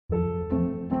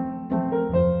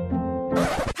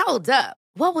Hold up.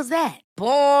 What was that?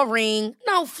 Boring.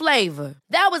 No flavor.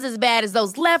 That was as bad as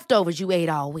those leftovers you ate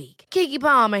all week. Keke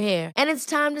Palmer here. And it's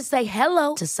time to say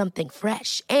hello to something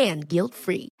fresh and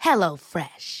guilt-free. Hello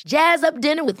Fresh. Jazz up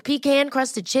dinner with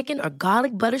pecan-crusted chicken or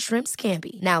garlic butter shrimp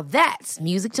scampi. Now that's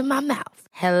music to my mouth.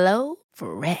 Hello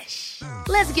Fresh.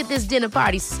 Let's get this dinner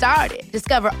party started.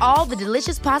 Discover all the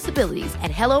delicious possibilities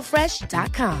at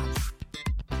hellofresh.com.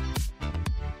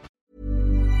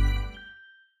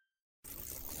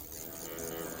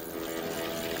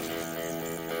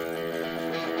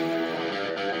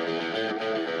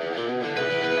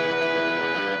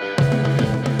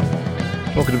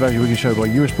 Welcome to the Value Weekend Show by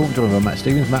Eurosport. Joined by Matt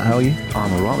Stevens. Matt, how are you?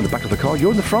 I'm all right with the back of the car.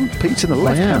 You're in the front. Pete's in the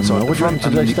left-hand side. What do you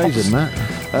today's stage in, Matt?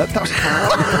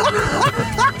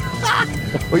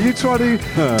 Were you trying to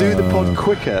do the pod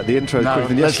quicker, the intro quicker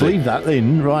than let's yesterday? leave that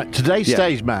in. Right, today's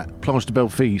stage, Matt. Planche de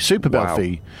Belleville, Super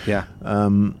Belleville. Yeah.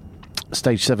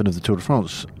 Stage 7 of the Tour de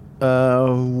France.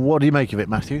 What do you make of it,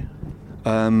 Matthew?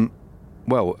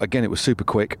 Well, again, it was super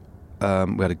quick. We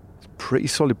had a pretty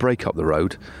solid break up the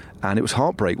road, and it was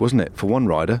heartbreak, wasn't it, for one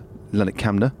rider, Lennart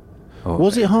Kamna.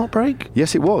 Was it heartbreak?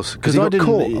 Yes, it was, because he got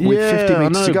caught with 50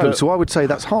 metres to go. So I would say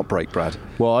that's heartbreak, Brad.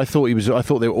 Well, I thought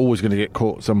they were always going to get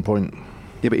caught at some point.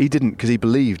 Yeah, but he didn't, because he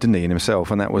believed, didn't he, in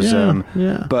himself, and that was.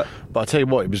 But I tell you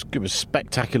what, it was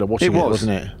spectacular watching it,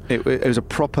 wasn't it? It was a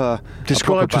proper.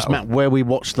 Describe to us, Matt, where we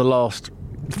watched the last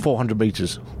 400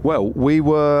 metres. Well, we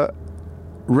were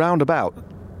round about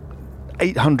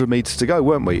 800 metres to go,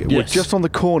 weren't we? Yes. We're just on the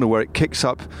corner where it kicks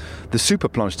up the Super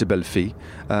Planche de Belleville,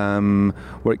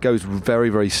 where it goes very,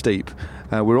 very steep.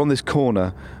 We're on this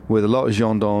corner with a lot of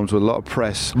gendarmes, with a lot of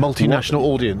press. Multinational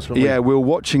audience, weren't we? Yeah, we were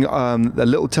watching a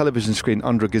little television screen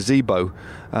under a gazebo,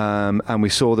 and we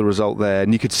saw the result there.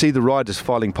 And you could see the riders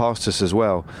filing past us as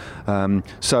well.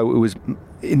 So it was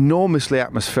enormously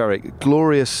atmospheric,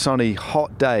 glorious, sunny,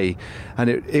 hot day. And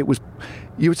it was...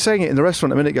 You were saying it in the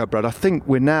restaurant a minute ago, Brad. I think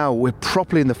we're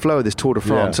properly in the flow of this Tour de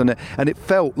France, and it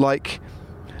felt like,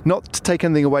 not to take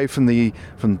anything away from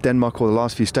Denmark or the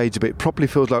last few stages, but it properly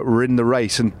feels like we're in the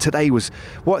race. And today was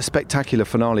what a spectacular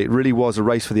finale! It really was a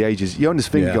race for the ages. Jonas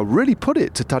Vingegaard really put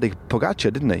it to Tadej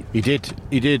Pogacar, didn't he? He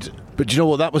did. But do you know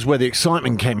what? That was where the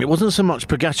excitement came. It wasn't so much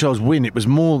Pogacar's win; it was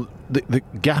more the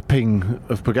gapping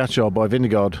of Pogacar by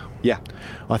Vingegaard. Yeah,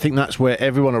 I think that's where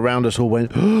everyone around us all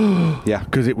went. Yeah,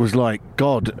 because it was like,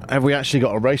 God, have we actually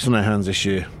got a race on our hands this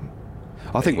year?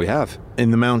 I think we have. In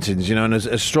the mountains, you know, and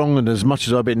as strong and as much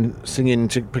as I've been singing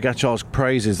to Pogacar's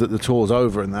praises that the Tour's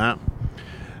over and that,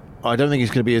 I don't think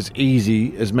it's going to be as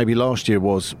easy as maybe last year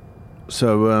was.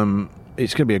 So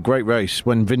it's going to be a great race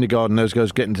when Vingegaard and those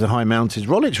guys get into the high mountains.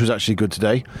 Roglic was actually good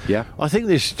today. Yeah. I think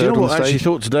this, do you know what I actually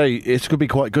thought today? It's going to be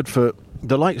quite good for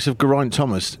the likes of Geraint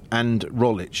Thomas and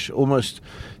Roglic. Almost,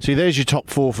 see, there's your top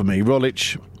four for me.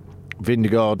 Roglic,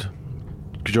 Vingegaard,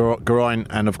 Geraint,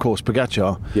 and of course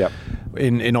Pogacar. Yeah.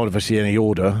 In obviously any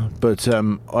order, but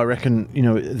I reckon, you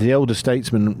know, the elder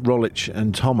statesmen Roglic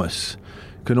and Thomas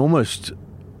can almost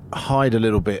hide a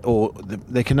little bit, or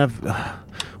they can have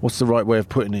what's the right way of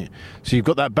putting it? So you've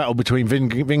got that battle between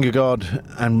Vingegaard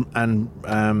and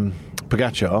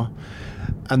Pogacar,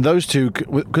 and those two,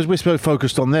 because we're so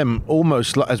focused on them,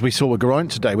 almost like, as we saw with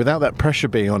Geraint today, without that pressure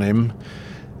being on him,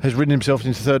 has ridden himself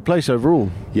into third place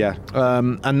overall. Yeah,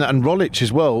 and Roglic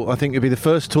as well. I think it'd be the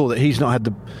first tour that he's not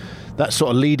had that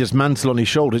sort of leader's mantle on his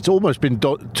shoulder. It's almost been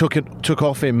took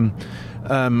off him,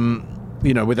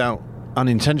 you know, without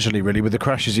unintentionally, really, with the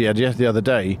crashes he had the other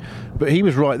day. But he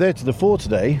was right there to the fore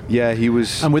today. Yeah, he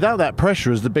was. And without that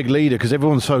pressure as the big leader, because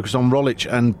everyone's focused on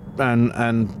Roglic and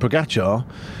Pogacar,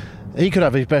 he could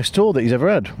have his best tour that he's ever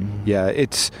had. Yeah,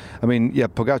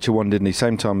 Pogacar won, didn't he?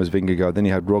 Same time as Vingegaard. Then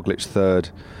he had Roglic third.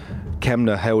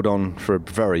 Kemna held on for a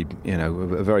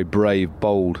very brave,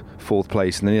 bold fourth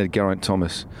place, and then he had Geraint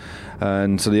Thomas.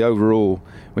 And so the overall,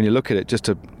 when you look at it, just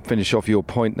to finish off your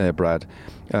point there, Brad,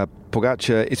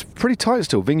 Pogacar, it's pretty tight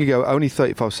still. Vingegaard only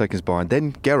 35 seconds behind.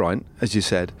 Then Geraint, as you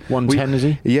said, 110 is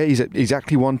he? Yeah, he's at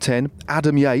exactly 110.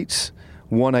 Adam Yates,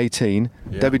 118.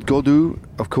 Yeah. David Gaudu,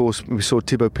 of course, we saw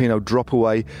Thibaut Pinot drop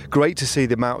away. Great to see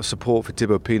the amount of support for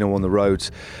Thibaut Pinot on the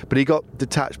roads. But he got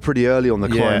detached pretty early on the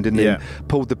climb, didn't he?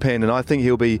 Pulled the pin, and I think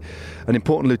he'll be an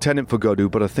important lieutenant for Gaudu,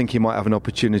 but I think he might have an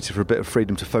opportunity for a bit of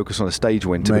freedom to focus on a stage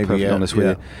win, to be perfectly honest with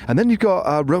you. And then you've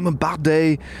got Romain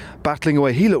Bardet battling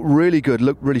away. He looked really good,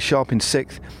 looked really sharp in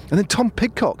 6th. And then Tom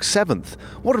Pidcock, 7th.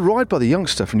 What a ride by the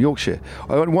youngster from Yorkshire.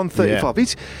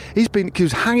 135. He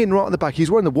was hanging right at the back. He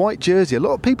was wearing the white jersey.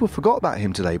 lot of people forgot about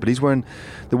him today, but he's wearing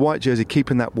the white jersey,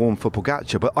 keeping that warm for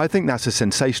Pogacar. But I think that's a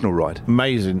sensational ride.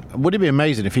 Amazing. Would it be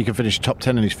amazing if he could finish top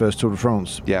 10 in his first Tour de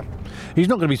France? Yeah. He's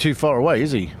not going to be too far away,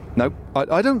 is he? No,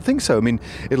 I don't think so. I mean,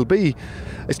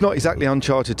 it's not exactly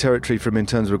uncharted territory for him in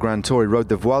terms of a Grand Tour. He rode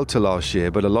the Vuelta last year,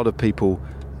 but a lot of people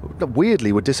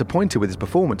weirdly were disappointed with his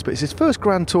performance. But it's his first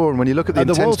Grand Tour, and when you look at the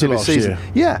intensity of his season,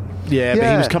 yeah, but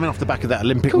he was coming off the back of that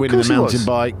Olympic win in the mountain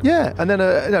bike. Yeah, and then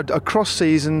a cross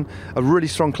season, a really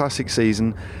strong classic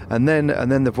season, and then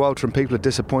the Vuelta, and people are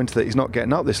disappointed that he's not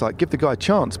getting up this. Like, give the guy a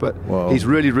chance, but he's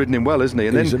really ridden him well, isn't he?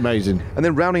 And he's amazing. And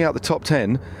then rounding out the top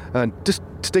 10, and just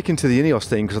sticking to the Ineos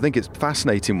theme, because I think it's a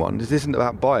fascinating one. This isn't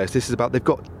about bias. This is about, they've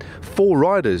got 4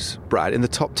 riders, Brad, in the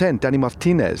top 10. Danny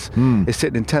Martinez is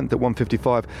sitting in 10th at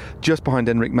 155, just behind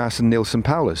Enric Mas and Nielsen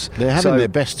Paulus. They're having their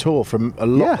best tour from a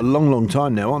long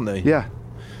time now, aren't they? Yeah.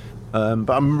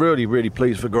 But I'm really, really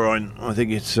pleased for Groen. I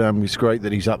think it's great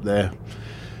that he's up there.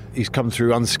 He's come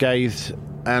through unscathed,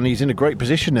 and he's in a great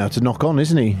position now to knock on,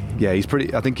 isn't he? Yeah, he's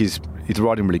pretty. I think he's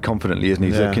riding really confidently, isn't he?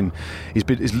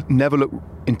 He's never looked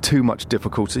in too much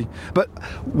difficulty. But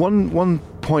one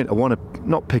point I want to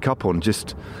not pick up on,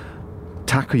 just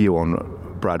tackle you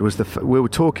on, Brad, was we were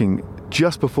talking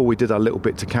just before we did our little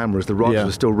bit to camera as the riders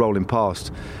were still rolling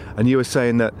past, and you were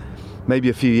saying that maybe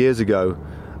a few years ago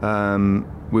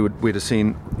we'd have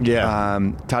seen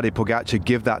Tadej Pogacar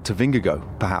give that to Vingegaard,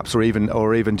 perhaps, or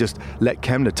even just let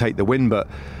Kemna take the win, but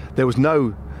there was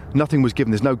nothing was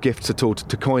given. There's no gifts at all.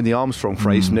 To coin the Armstrong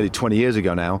phrase from nearly 20 years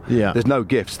ago now, there's no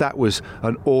gifts. That was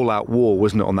an all-out war,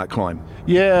 wasn't it, on that climb?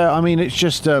 Yeah, I mean, it's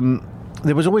just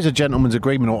there was always a gentleman's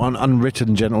agreement, or an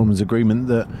unwritten gentleman's agreement,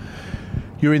 that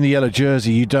you're in the yellow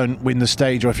jersey, you don't win the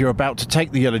stage, or if you're about to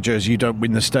take the yellow jersey, you don't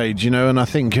win the stage, and I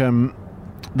think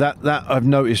that I've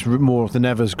noticed more than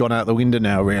ever has gone out the window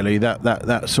now, really.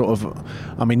 That sort of,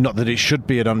 I mean, not that it should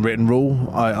be an unwritten rule.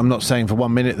 I'm not saying for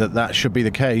 1 minute that should be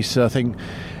the case. I think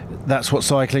that's what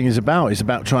cycling is about. It's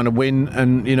about trying to win,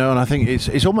 and and I think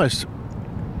it's almost.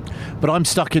 But I'm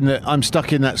stuck in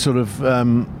that sort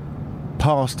of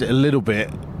past it a little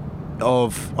bit.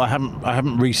 I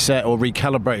haven't reset or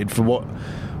recalibrated for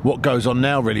what goes on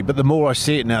now, really. But the more I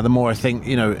see it now, the more I think,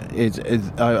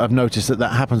 I've noticed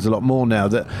that happens a lot more now,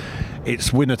 that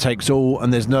it's winner takes all,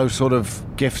 and there's no sort of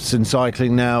gifts in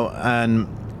cycling now. And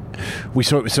we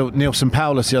saw it with Nielsen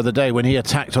Paulus the other day when he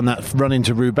attacked on that run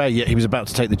into Roubaix, yet he was about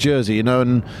to take the jersey,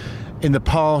 and in the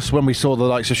past, when we saw the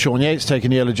likes of Sean Yates taking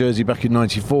the yellow jersey back in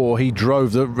 '94, he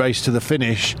drove the race to the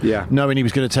finish, knowing he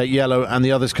was going to take yellow, and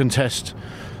the others contest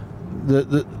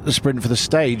the sprint for the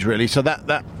stage, really. So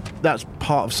that's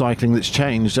part of cycling that's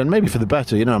changed, and maybe for the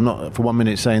better. I'm not for 1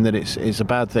 minute saying that it's a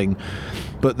bad thing,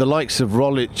 but the likes of the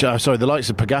likes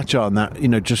of Pogacar and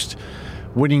that, just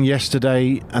winning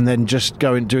yesterday and then just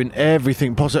doing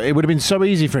everything possible. It would have been so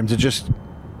easy for him to just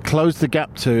close the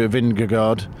gap to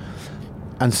Vingegaard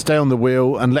and stay on the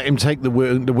wheel and let him take the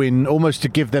win, almost to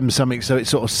give them something, so it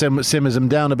sort of simmers them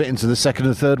down a bit into the second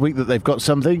and third week that they've got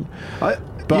something.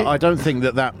 I don't think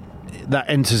that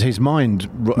enters his mind,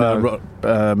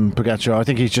 Pogacar. I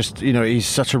think he's just, he's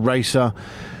such a racer,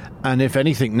 and if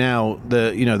anything now,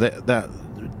 that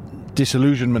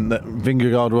disillusionment that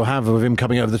Vingegaard will have of him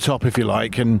coming over the top, if you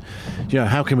like, and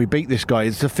how can we beat this guy?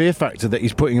 It's the fear factor that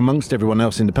he's putting amongst everyone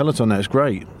else in the peloton now. It's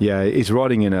great. Yeah, he's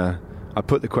riding in I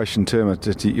put the question to him,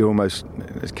 you're almost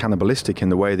cannibalistic in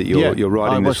the way that you're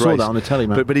riding this race. I saw that on the telly,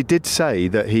 man. But he did say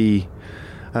that he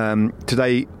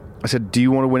today. I said, do you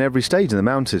want to win every stage in the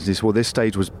mountains? He said, well, this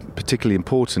stage was particularly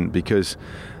important because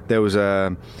there was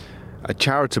a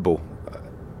charitable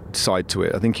side to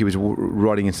it. I think he was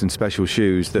riding in some special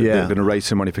shoes that are going to raise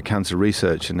some money for cancer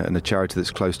research and a charity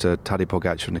that's close to Tadej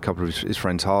Pogacar and a couple of his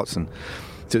friends' hearts. And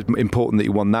so it's important that he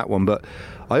won that one. But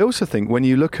I also think when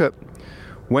you look at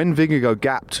when Vingegaard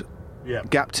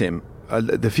gapped him,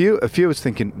 a few was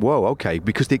thinking, whoa, okay,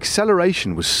 because the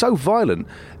acceleration was so violent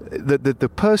that the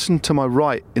person to my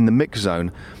right in the mix zone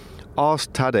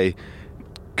asked Tadej,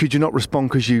 could you not respond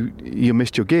because you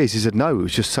missed your gears? He said no, it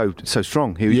was just so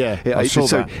strong. He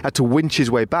had to winch his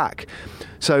way back.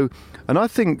 So, and I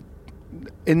think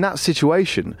in that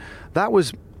situation, that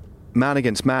was man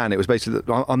against man. It was basically,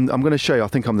 I'm going to show you, I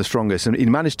think I'm the strongest. And he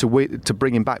managed to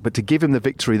bring him back, but to give him the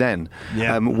victory then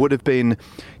would have been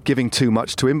giving too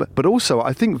much to him. But also,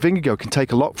 I think Vingegaard can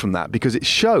take a lot from that, because it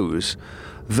shows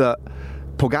that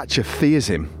Pogacar fears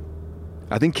him.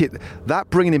 I think that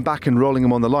bringing him back and rolling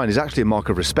him on the line is actually a mark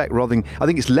of respect. I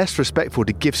think it's less respectful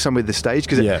to give somebody the stage,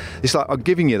 because it's like, I'm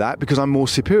giving you that because I'm more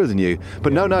superior than you.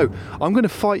 But no, I'm going to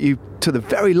fight you to the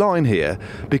very line here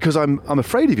because I'm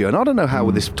afraid of you, and I don't know how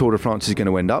this Tour de France is going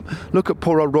to end up. Look at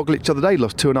poor old Roglic the other day,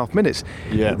 lost 2.5 minutes.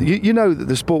 Yeah, you know that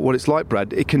the sport, what it's like,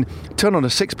 Brad. It can turn on a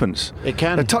sixpence. It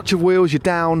can. A touch of wheels, you're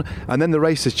down, and then the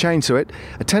race has changed. So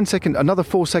another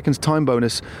 4 seconds time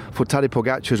bonus for Tadej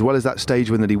Pogacar, as well as that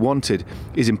stage win that he wanted,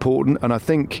 is important. And I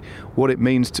think what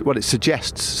it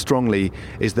suggests strongly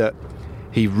is that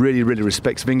he really, really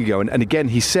respects Vingegaard. And again,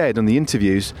 he said on the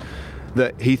interviews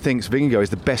that he thinks Vingegaard is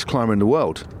the best climber in the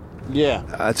world.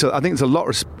 Yeah. So I think there's a lot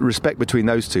of respect between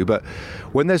those two. But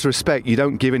when there's respect, you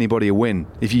don't give anybody a win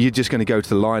if you're just going to go to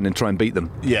the line and try and beat them.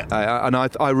 Yeah. And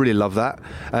I really love that.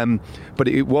 But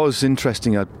it was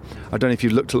interesting. I don't know if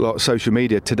you've looked at a lot of social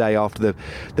media today after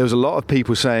there was a lot of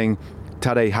people saying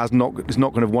Tadej is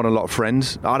not going to have won a lot of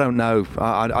friends. I don't know.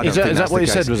 I don't think is that what he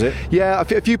said, was it? Yeah,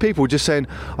 a few people were just saying,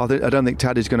 I don't think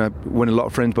Tadej's going to win a lot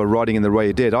of friends by riding in the way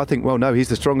he did. I think, well, no, he's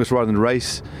the strongest rider in the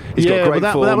race. He's got great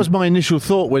form. That was my initial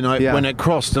thought when it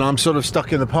crossed, and I'm sort of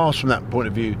stuck in the past from that point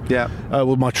of view. Yeah.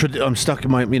 I'm stuck in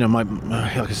my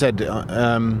like I said.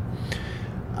 And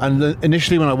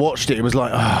initially when I watched it was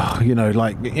like,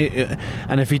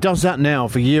 and if he does that now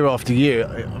for year after year,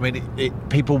 I mean,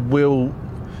 people will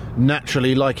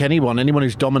naturally, like anyone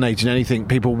who's dominating anything,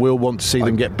 people will want to see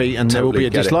them get beat, and there will be a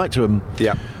dislike to them.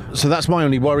 Yeah. So that's my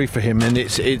only worry for him, and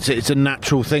it's a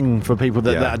natural thing for people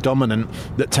that are dominant,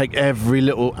 that take every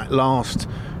little last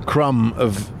crumb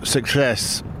of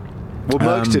success. Well,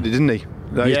 Merckx did it, didn't he?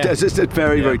 It's a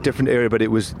very, very different area, but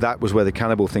that was where the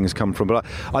cannibal things come from. But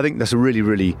I think that's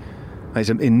it's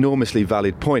an enormously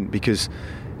valid point, because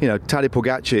Tadej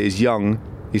Pogacar is young.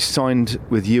 He's signed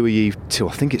with UAE till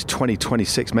I think it's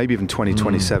 2026, maybe even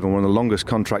 2027, one of the longest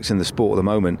contracts in the sport at the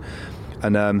moment.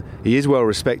 And he is well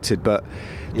respected, but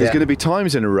there's going to be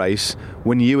times in a race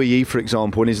when UAE, for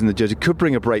example, when he's in the jersey, could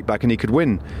bring a break back and he could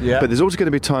win. Yeah. But there's also going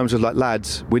to be times where, like,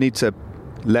 lads, we need to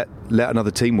let another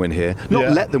team win here.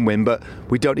 Not let them win, but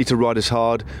we don't need to ride as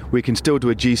hard. We can still do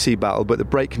a GC battle, but the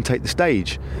break can take the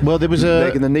stage. Well, they're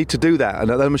going to need to do that, and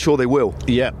I'm sure they will.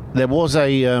 Yeah, there was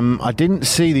I didn't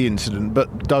see the incident,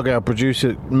 but Doug, our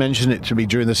producer, mentioned it to me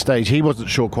during the stage. He wasn't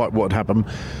sure quite what had happened,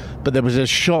 but there was a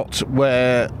shot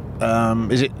where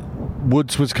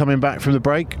Woods was coming back from the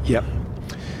break. Yep.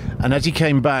 And as he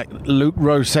came back, Luke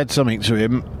Rowe said something to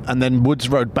him, and then Woods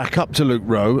rode back up to Luke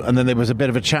Rowe, and then there was a bit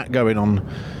of a chat going on.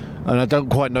 And I don't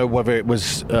quite know whether it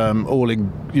was all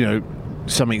in,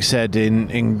 something said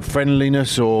in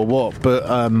friendliness or what, but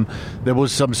there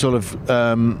was some sort of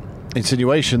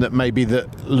insinuation that maybe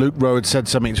that Luke Rowe had said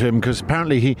something to him, because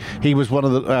apparently he was one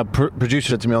of the producer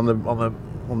said to me on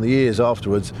the ears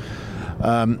afterwards.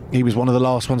 He was one of the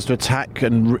last ones to attack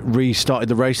and restarted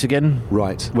the race again.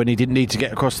 Right. When he didn't need to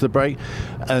get across the break.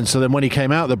 And so then when he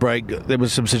came out of the break, there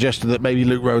was some suggestion that maybe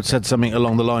Luke Rowe said something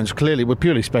along the lines. Clearly, we're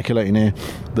purely speculating here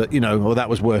that, that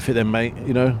was worth it then, mate,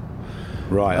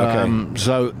 Right, okay.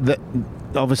 So that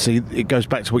obviously it goes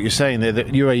back to what you're saying there, that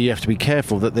UAE have to be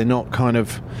careful that they're not kind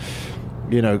of,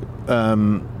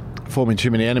 forming too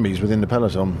many enemies within the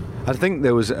peloton. I think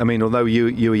there was, although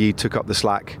UAE took up the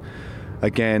slack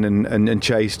again and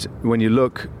chased, when you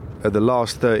look at the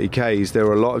last 30 Ks, there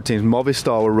were a lot of teams.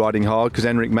 Movistar were riding hard because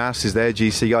Enric Mas is their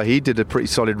GC guy. He did a pretty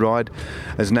solid ride,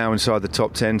 is now inside the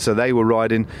top 10, so they were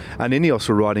riding, and Ineos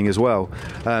were riding as well.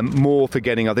 More for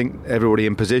getting, I think, everybody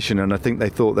in position, and I think they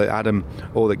thought that Adam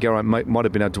or that Geraint might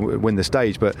have been able to win the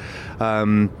stage, but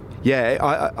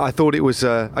I thought it was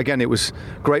it was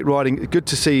great riding. Good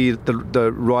to see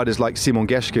the riders like Simon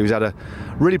Geschke, who's had a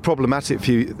really problematic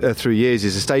few 3 years.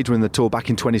 He's a stage winner in the Tour back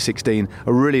in 2016,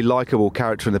 a really likeable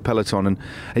character in the peloton, and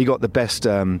he got the best,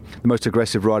 the most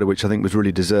aggressive rider, which I think was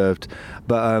really deserved.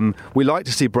 But we like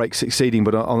to see breaks succeeding,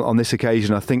 but on this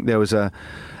occasion, I think there was a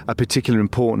particular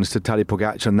importance to Tadej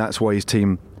Pogacar, and that's why his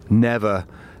team never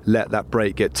let that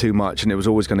break get too much, and it was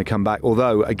always going to come back.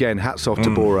 Although, again, hats off to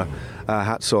Bora,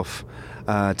 hats off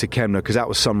to Kemna, because that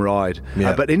was some ride.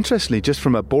 Yeah. But interestingly, just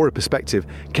from a Bora perspective,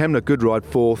 Kemna, good ride,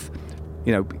 fourth,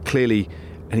 clearly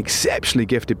an exceptionally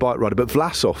gifted bike rider, but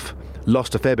Vlasov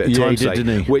lost a fair bit of time today,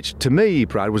 didn't he? Which to me,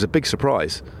 Brad, was a big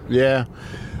surprise. Yeah,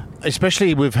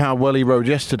 especially with how well he rode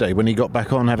yesterday when he got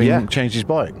back on, having changed his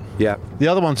bike. Yeah. The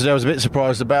other one today I was a bit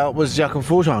surprised about was Jakob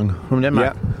Fortang from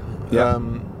Denmark. Yeah.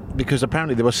 Because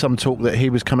apparently there was some talk that he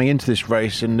was coming into this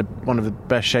race in one of the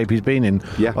best shape he's been in.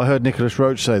 Yeah. I heard Nicholas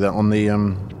Roach say that on the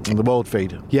world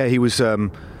feed. Yeah, he was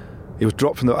He was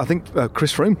dropped from the. I think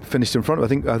Chris Froome finished in front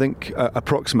of. I think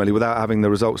approximately, without having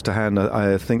the results to hand,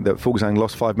 I think that Fuglsang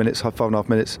lost 5 minutes, 5.5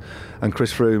 minutes, and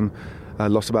Chris Froome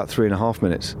lost about 3.5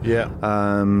 minutes. Yeah.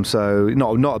 So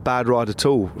not a bad ride at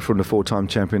all from the 4-time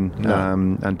champion.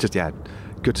 No. And just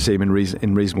good to see him in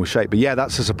reasonable shape. But yeah,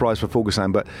 that's a surprise for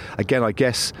Fuglsang. But again, I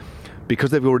guess, because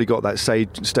they've already got that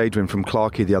stage win from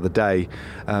Clarkey the other day,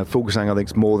 Fuglsang, I think,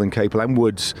 is more than capable, and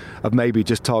Woods, of maybe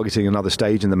just targeting another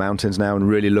stage in the mountains now and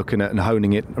really looking at and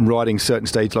honing it and riding certain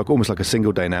stages almost like a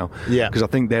single day now. Yeah. Because I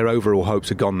think their overall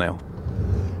hopes are gone now.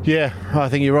 Yeah, I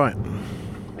think you're right.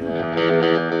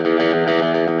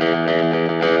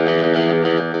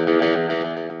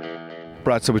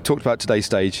 Brad, so we've talked about today's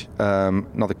stage,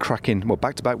 another cracking,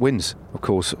 back-to-back wins, of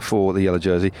course, for the yellow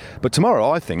jersey. But tomorrow,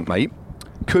 I think, mate,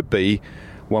 could be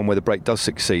one where the break does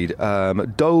succeed.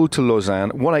 Dole to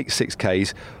Lausanne, 186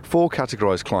 Ks, 4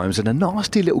 categorised climbs, and a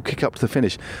nasty little kick up to the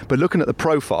finish. But looking at the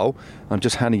profile, I'm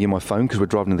just handing you my phone because we're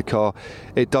driving in the car,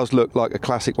 it does look like a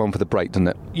classic one for the break, doesn't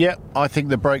it? Yeah, I think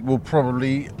the break will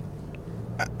probably,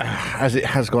 as it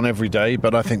has gone every day,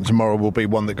 but I think tomorrow will be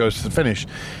one that goes to the finish.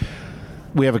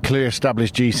 We have a clear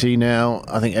established GC now.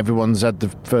 I think everyone's had the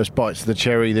first bites of the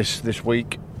cherry this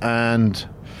week, and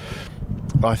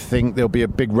I think there'll be a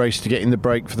big race to get in the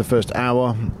break for the first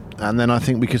hour, and then I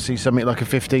think we could see something like a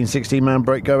 15-16 man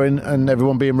break going, and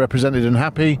everyone being represented and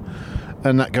happy,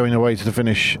 and that going away to the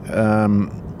finish,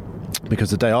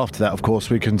 because the day after that, of course,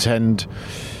 we contend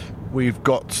we've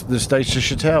got the stage to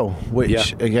Châtel,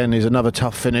 which again is another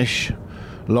tough finish,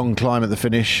 long climb at the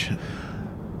finish,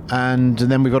 and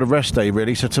then we've got a rest day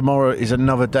really. So tomorrow is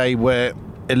another day where,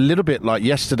 a little bit like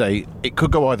yesterday, it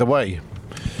could go either way.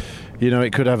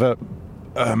 It could have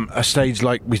a stage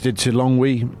like we did to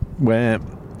Longwy, where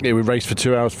we raced for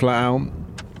 2 hours flat out,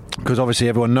 because obviously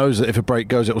everyone knows that if a break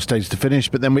goes, it will stage to finish,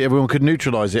 but then everyone could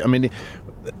neutralise it. I mean,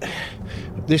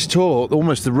 this tour,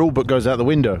 almost the rule book goes out the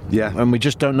window. Yeah. And we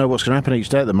just don't know what's going to happen each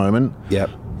day at the moment. Yeah.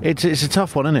 It's a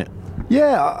tough one, isn't it?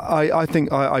 Yeah, I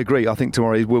think I agree. I think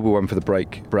tomorrow will be one for the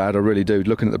break, Brad. I really do.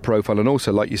 Looking at the profile, and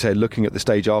also, like you said, looking at the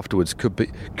stage afterwards, could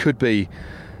be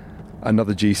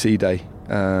another GC day.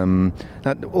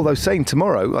 Now, although saying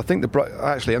tomorrow, I think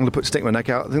actually I'm going to stick my neck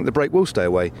out. I think the break will stay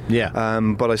away. Yeah.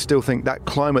 But I still think that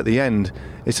climb at the end,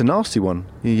 it's a nasty one.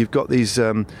 You've got these.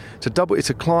 It's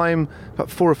a climb about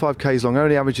 4 or 5 k's long.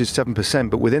 Only averages 7%,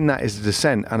 but within that is a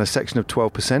descent and a section of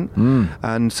 12%.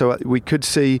 And so we could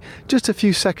see just a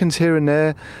few seconds here and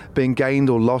there being gained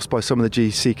or lost by some of the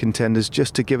GC contenders,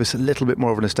 just to give us a little bit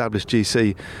more of an established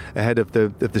GC ahead of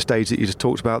the stage that you just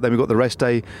talked about. Then we've got the rest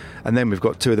day, and then we've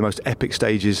got 2 of the most epic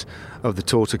stages of the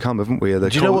tour to come, haven't we? Do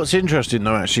you know what's interesting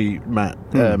though, actually, Matt,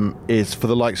 is for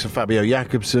the likes of Fabio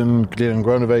Jakobsen, Glenn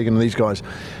Groenewegen and these guys,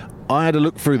 I had a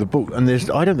look through the book, and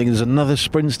I don't think there's another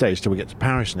sprint stage till we get to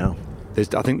Paris now.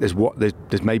 I think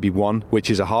there's maybe one, which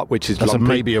is that's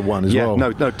maybe a one as well.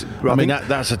 No. I mean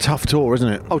that's a tough tour, isn't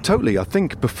it? Oh, totally. I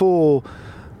think before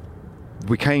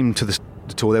we came to the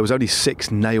tour, there was only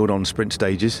 6 nailed-on sprint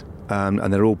stages,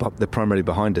 and they're primarily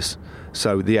behind us.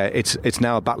 So yeah, it's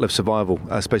now a battle of survival,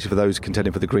 especially for those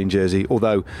contending for the green jersey.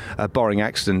 Although, barring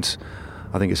accidents,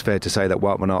 I think it's fair to say that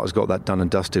Wout van Aert has got that done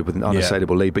and dusted with an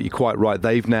unassailable lead. But you're quite right;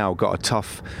 they've now got a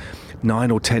tough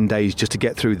 9 or 10 days just to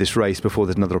get through this race before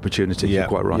there's another opportunity. Yeah, you're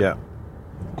quite right. Yeah.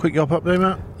 Quick yop up there,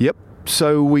 Matt. Yep.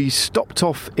 So we stopped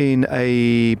off in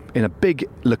a big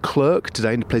Leclerc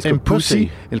today in a place called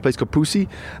Poussy.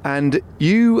 And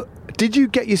did you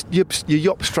get your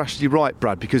yop strategy right,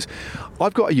 Brad? Because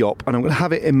I've got a yop and I'm going to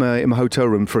have it in my hotel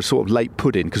room for a sort of late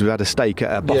pudding, because we've had a steak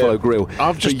at a Buffalo Grill.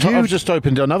 I've just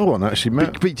opened another one actually,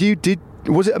 Matt. But you did.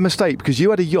 Was it a mistake? Because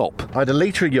you had a yop. I had a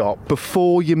litre of yop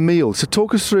before your meal. So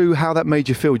talk us through how that made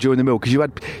you feel during the meal, because you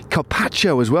had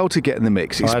carpaccio as well to get in the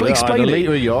mix. Explain I had a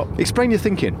litre of yop. Explain your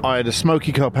thinking. I had a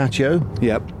smoky carpaccio.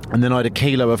 Yep. And then I had a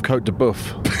kilo of Côte de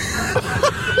Boeuf.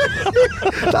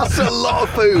 That's a lot of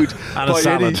food. And a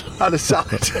salad. And a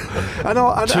salad.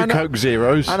 and 2 Coke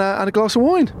Zeros. And a glass of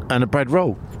wine. And a bread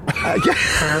roll. And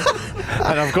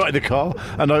I've got in the car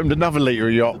and opened another litre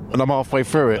of yop, and I'm halfway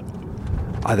through it.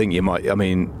 I think you might. I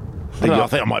mean, I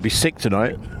think I might be sick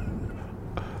tonight,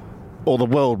 or the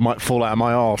world might fall out of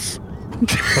my arse.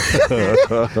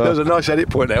 That was a nice edit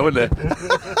point there, wasn't it?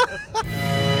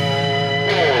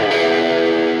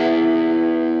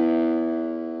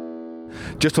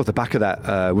 just off the back of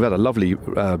that, we've had a lovely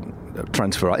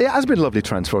transfer. It has been a lovely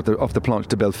transfer off the Planche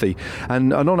to Belfi,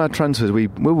 and on our transfers we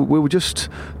were just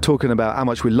talking about how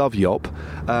much we love Yop,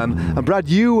 and Brad,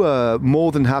 you were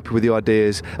more than happy with the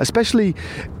ideas, especially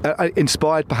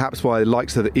inspired perhaps by the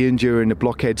likes of the Ian Dury and the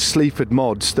Blockhead Sleaford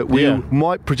mods that we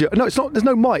might produce. No, it's not. There's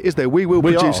no might, is there? We will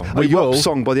produce a Yop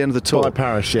song by the end of the tour. By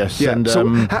Paris, yes. Yeah. And, so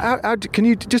how can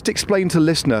you just explain to the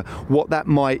listener what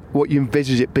you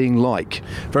envisage it being like?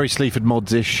 Very Sleaford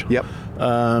mods-ish. Yep.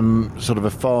 Sort of a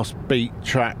fast beat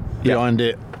track behind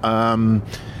it.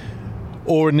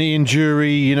 Or an Ian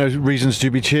Dury, Reasons to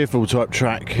Be Cheerful type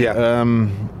track. Yeah.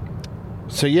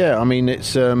 So yeah, I mean,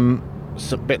 it's a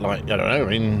bit like, I don't know. I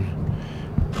mean,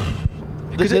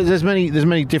 there's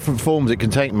many different forms it can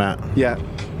take, Matt. Yeah.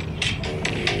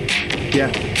 Yeah,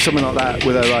 something like that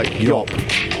with a Yop,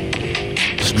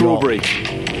 strawberry,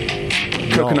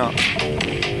 coconut,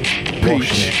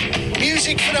 peach,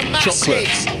 music for the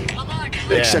masses,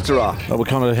 etc. Oh, we're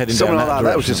kind of heading something down like that.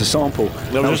 That was just a sample.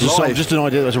 That was just an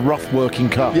idea. That was a rough working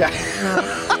cut. Yeah.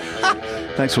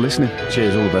 Thanks for listening.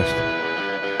 Cheers. All the best.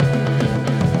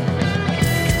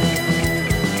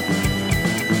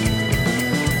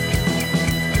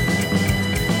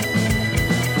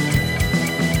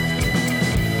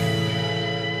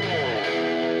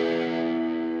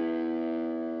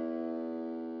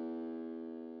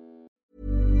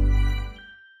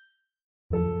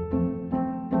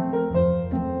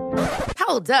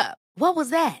 Hold up. What was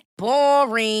that?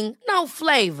 Boring. No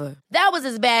flavor. That was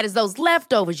as bad as those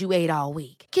leftovers you ate all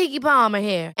week. Keke Palmer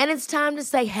here, and it's time to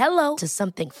say hello to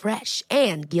something fresh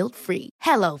and guilt-free.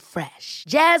 Hello Fresh.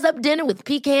 Jazz up dinner with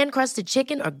pecan-crusted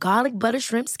chicken or garlic butter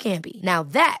shrimp scampi. Now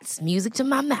that's music to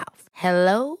my mouth.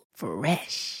 Hello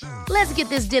Fresh. Let's get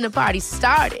this dinner party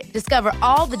started. Discover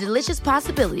all the delicious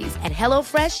possibilities at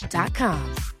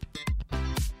HelloFresh.com.